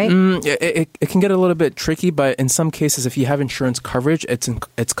Medicine, right? It can get a little bit tricky, but in some cases, if you have insurance coverage,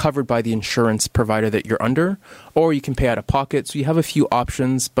 it's covered by the insurance provider that you're under, or you can pay out of pocket. So you have a few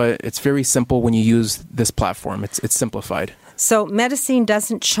options, but it's very simple when you use this platform. It's simplified. So Medicine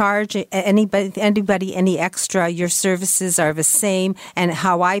doesn't charge anybody any extra. Your services are the same, and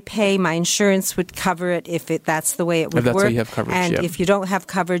how I pay, my insurance would cover it if that's the way it would if that's work. How you have coverage, and if you don't have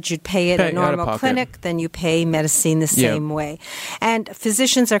coverage, you'd pay it at a normal clinic, then you pay Medicine the same way. And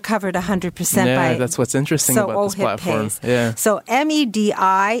physicians are covered 100% by. That's what's interesting about this platform. Pays. Yeah. So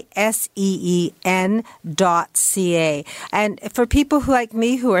medicine.ca. And for people who like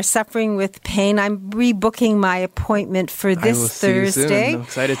me who are suffering with pain, I'm rebooking my appointment for this Thursday. I'm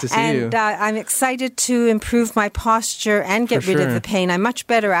excited to see you. And I'm excited to improve my posture and get rid of the pain. I'm much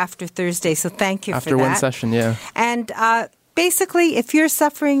better after Thursday, so thank you for that. After one session, yeah. And basically, if you're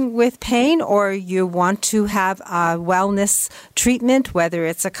suffering with pain or you want to have a wellness treatment, whether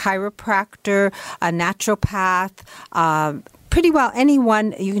it's a chiropractor, a naturopath, pretty well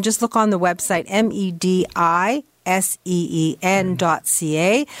anyone, you can just look on the website,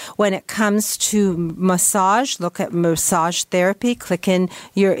 medicine.ca. When it comes to massage, look at massage therapy. Click in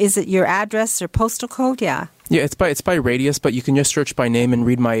is it your address or postal code? Yeah. Yeah, it's by radius, but you can just search by name and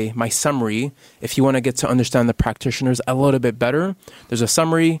read my summary. If you want to get to understand the practitioners a little bit better, there's a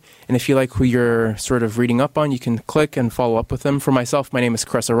summary. And if you like who you're sort of reading up on, you can click and follow up with them. For myself, my name is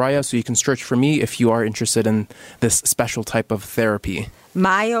Chris Araya, so you can search for me if you are interested in this special type of therapy.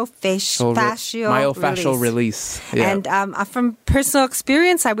 Myofascial release. Yeah. And from personal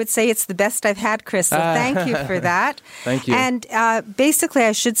experience, I would say it's the best I've had, Chris. So thank you for that. Thank you. And basically,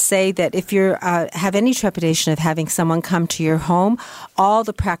 I should say that if you have any trepidation of having someone come to your home, all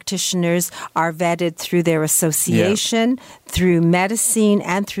the practitioners are vetted through their association, through Medicine,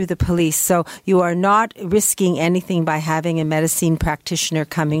 and through the police. So you are not risking anything by having a Medicine practitioner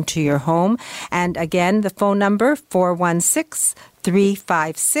coming to your home. And again, the phone number,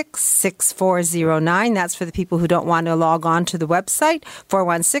 416-356-6409. That's for the people who don't want to log on to the website,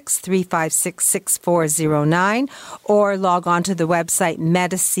 416-356-6409, or log on to the website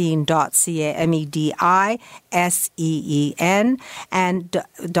medicine.ca, MEDISEEN, and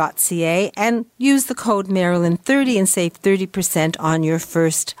 .ca, and use the code Marilyn30 and save 30% on your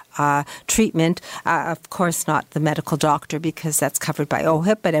first treatment. Of course, not the medical doctor because that's covered by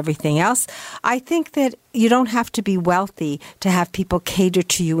OHIP, but everything else. I think that you don't have to be wealthy to have people cater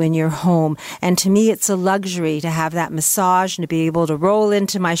to you in your home. And to me, it's a luxury to have that massage and to be able to roll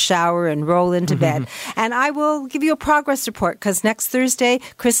into my shower and roll into bed. And I will give you a progress report because next Thursday,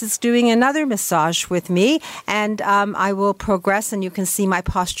 Chris is doing another massage with me, and I will progress, and you can see my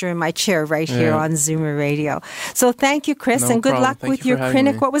posture in my chair right here on Zoomer Radio. So thank you, Chris, and good luck with your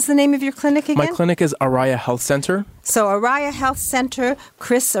clinic. What was the name of your clinic again? My clinic is Araya Health Center. So Araya Health Center,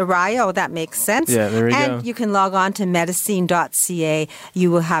 Chris Araya. Oh, that makes sense. Yeah, there we go. And you can log on to medicine.ca. You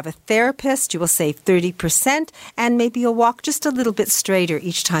will have a therapist. You will save 30%, and maybe you'll walk just a little bit straighter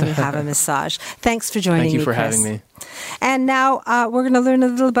each time you have a massage. Thanks for joining me, Thank you for Chris. having me. And now we're going to learn a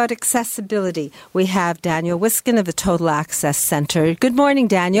little about accessibility. We have Daniel Wiskin of the Total Access Center. Good morning,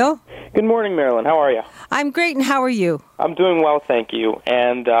 Daniel. Good morning, Marilyn. How are you? I'm great, and how are you? I'm doing well, thank you.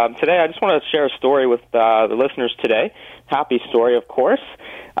 And today I just want to share a story with the listeners today. Happy story, of course.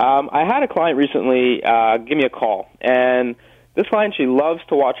 I had a client recently give me a call, and this client, she loves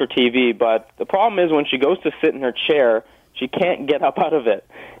to watch her TV, but the problem is when she goes to sit in her chair, she can't get up out of it.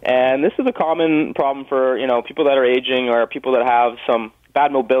 And this is a common problem for, people that are aging or people that have some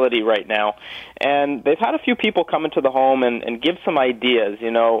bad mobility right now. And they've had a few people come into the home and give some ideas.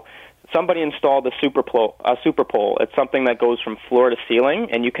 Somebody installed a super pole. It's something that goes from floor to ceiling,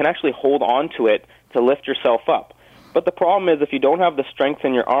 and you can actually hold on to it to lift yourself up. But the problem is if you don't have the strength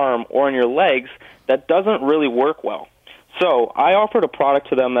in your arm or in your legs, that doesn't really work well. So I offered a product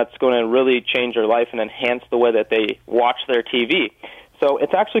to them that's going to really change their life and enhance the way that they watch their TV. So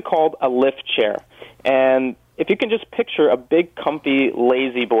it's actually called a lift chair. And if you can just picture a big, comfy,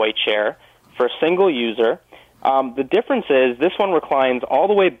 lazy boy chair for a single user, the difference is this one reclines all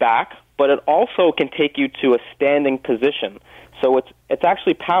the way back, but it also can take you to a standing position. So it's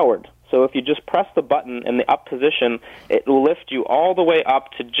actually powered. So if you just press the button in the up position, it will lift you all the way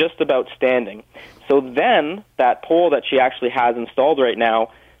up to just about standing. So then that pole that she actually has installed right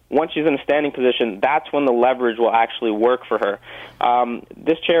now once she's in a standing position, that's when the leverage will actually work for her.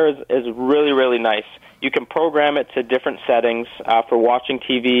 This chair is really, really nice. You can program it to different settings for watching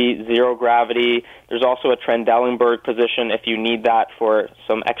TV, zero gravity. There's also a Trendelenburg position if you need that for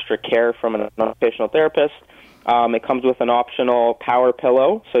some extra care from an occupational therapist. It comes with an optional power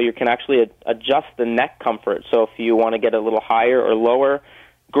pillow, so you can actually adjust the neck comfort. So if you want to get a little higher or lower,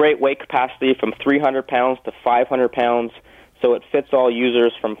 great weight capacity from 300 pounds to 500 pounds. So it fits all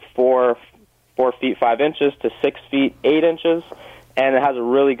users from 4 feet 5 inches to 6 feet 8 inches, and it has a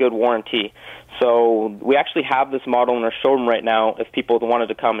really good warranty. So we actually have this model in our showroom right now if people wanted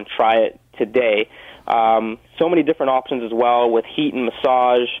to come and try it today. So many different options as well with heat and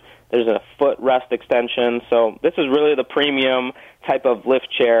massage. There's a foot rest extension. So this is really the premium type of lift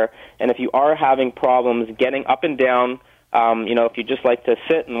chair. And if you are having problems getting up and down, if you just like to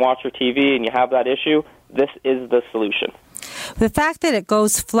sit and watch your TV and you have that issue, this is the solution. The fact that it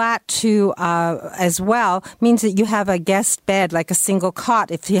goes flat too as well means that you have a guest bed, like a single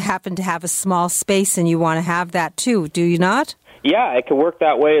cot, if you happen to have a small space and you want to have that too, do you not? Yeah, it can work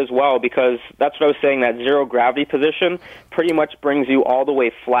that way as well, because that's what I was saying, that zero gravity position pretty much brings you all the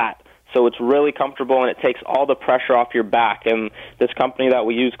way flat. So it's really comfortable, and it takes all the pressure off your back. And this company that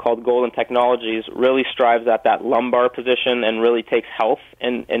we use called Golden Technologies really strives at that lumbar position and really takes health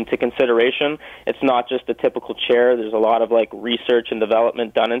into consideration. It's not just a typical chair. There's a lot of research and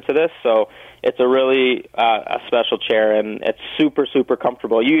development done into this. So it's a really a special chair, and it's super, super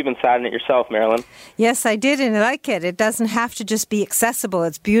comfortable. You even sat in it yourself, Marilyn. Yes, I did, and I like it. It doesn't have to just be accessible.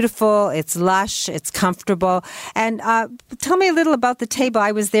 It's beautiful, it's lush, it's comfortable. And tell me a little about the table.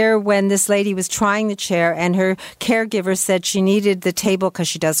 I was there when this lady was trying the chair, and her caregiver said she needed the table because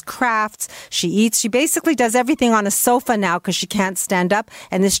she does crafts, she eats, she basically does everything on a sofa now because she can't stand up,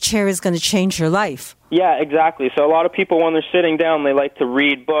 and this chair is going to change her life. Yeah, exactly. So a lot of people, when they're sitting down, they like to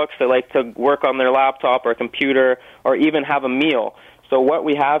read books, they like to work on their laptop or computer, or even have a meal. So what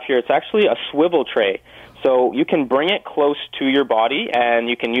we have here, it's actually a swivel tray. So you can bring it close to your body, and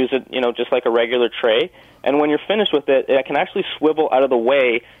you can use it, just like a regular tray. And when you're finished with it, it can actually swivel out of the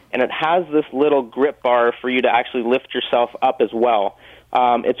way, and it has this little grip bar for you to actually lift yourself up as well.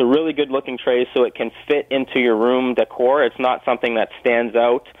 It's a really good-looking tray, so it can fit into your room decor. It's not something that stands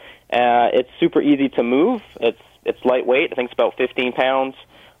out. It's super easy to move. It's lightweight. I think it's about 15 pounds.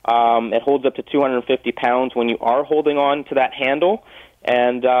 It holds up to 250 pounds when you are holding on to that handle.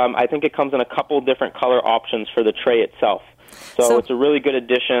 And I think it comes in a couple different color options for the tray itself. So it's a really good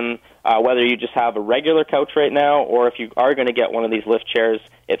addition, whether you just have a regular couch right now or if you are going to get one of these lift chairs,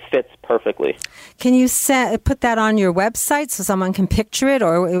 it fits perfectly. Can you put that on your website so someone can picture it,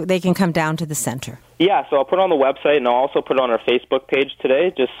 or they can come down to the center? Yeah, so I'll put it on the website, and I'll also put it on our Facebook page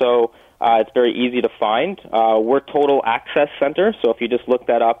today, just so it's very easy to find. We're Total Access Center, so if you just look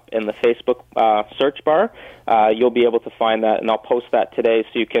that up in the Facebook search bar, you'll be able to find that, and I'll post that today,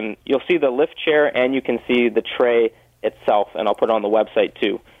 so you'll see the lift chair and you can see the tray itself, and I'll put it on the website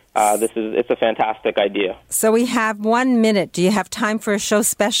too. It's a fantastic idea. So we have 1 minute. Do you have time for a show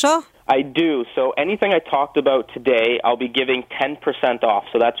special? I do. So anything I talked about today, I'll be giving 10% off.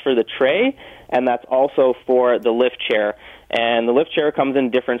 So that's for the tray, and that's also for the lift chair. And the lift chair comes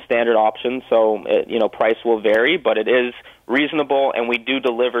in different standard options, so price will vary, but it is reasonable, and we do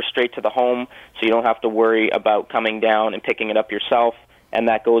deliver straight to the home, so you don't have to worry about coming down and picking it up yourself. And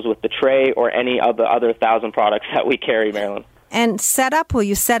that goes with the tray or any of the other 1,000 products that we carry, Marilyn. And set up, will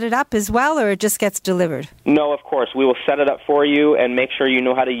you set it up as well, or it just gets delivered? No, of course. We will set it up for you and make sure you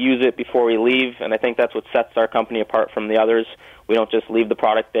know how to use it before we leave, and I think that's what sets our company apart from the others. We don't just leave the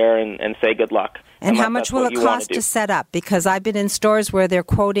product there and say good luck. And how much will it cost to set up? Because I've been in stores where they're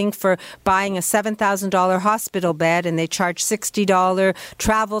quoting for buying a $7,000 hospital bed, and they charge $60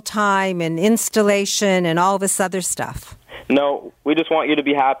 travel time and installation and all this other stuff. No, we just want you to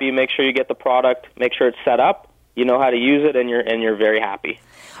be happy, make sure you get the product, make sure it's set up, you know how to use it, and you're very happy.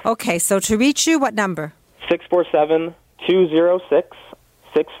 Okay, so to reach you, what number?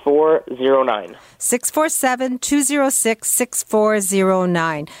 647-206-6409.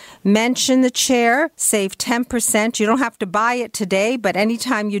 647-206-6409. Mention the chair, save 10%. You don't have to buy it today, but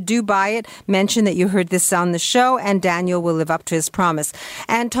anytime you do buy it, mention that you heard this on the show, and Daniel will live up to his promise.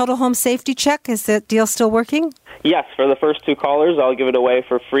 And Total Home Safety Check, is the deal still working? Yes, for the first 2 callers, I'll give it away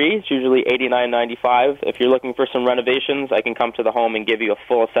for free. It's usually $89.95. If you're looking for some renovations, I can come to the home and give you a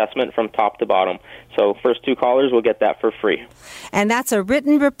full assessment from top to bottom. So first 2 callers will get that for free. And that's a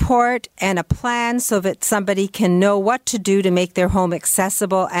written report and a plan so that somebody can know what to do to make their home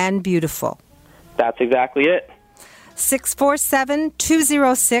accessible and beautiful. That's exactly it.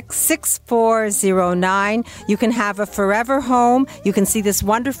 647-206-6409. You can have a forever home. You can see this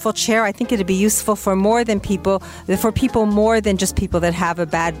wonderful chair. I think it'd be useful for people more than just people that have a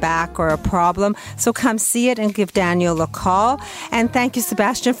bad back or a problem. So come see it and give Daniel a call. And thank you,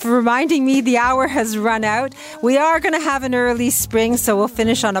 Sebastian, for reminding me the hour has run out. We are going to have an early spring, so we'll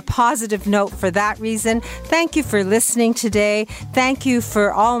finish on a positive note for that reason. Thank you for listening today. Thank you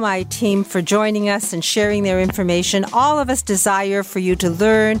for all my team for joining us and sharing their information. All of us desire for you to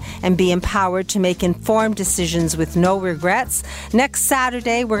learn and be empowered to make informed decisions with no regrets. Next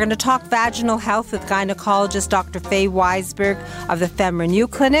Saturday, we're going to talk vaginal health with gynecologist Dr. Faye Weisberg of the FemRenew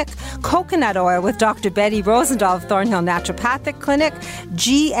Clinic, coconut oil with Dr. Betty Rosendahl of Thornhill Naturopathic Clinic,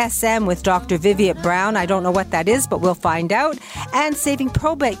 GSM with Dr. Viviette Brown. I don't know what that is, but we'll find out. And saving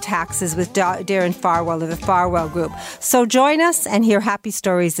probate taxes with Darren Farwell of the Farwell Group. So join us and hear happy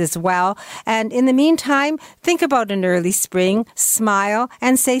stories as well. And in the meantime, think about an early spring, smile,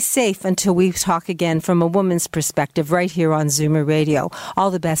 and stay safe until we talk again from a woman's perspective right here on Zoomer Radio.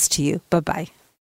 All the best to you. Bye-bye.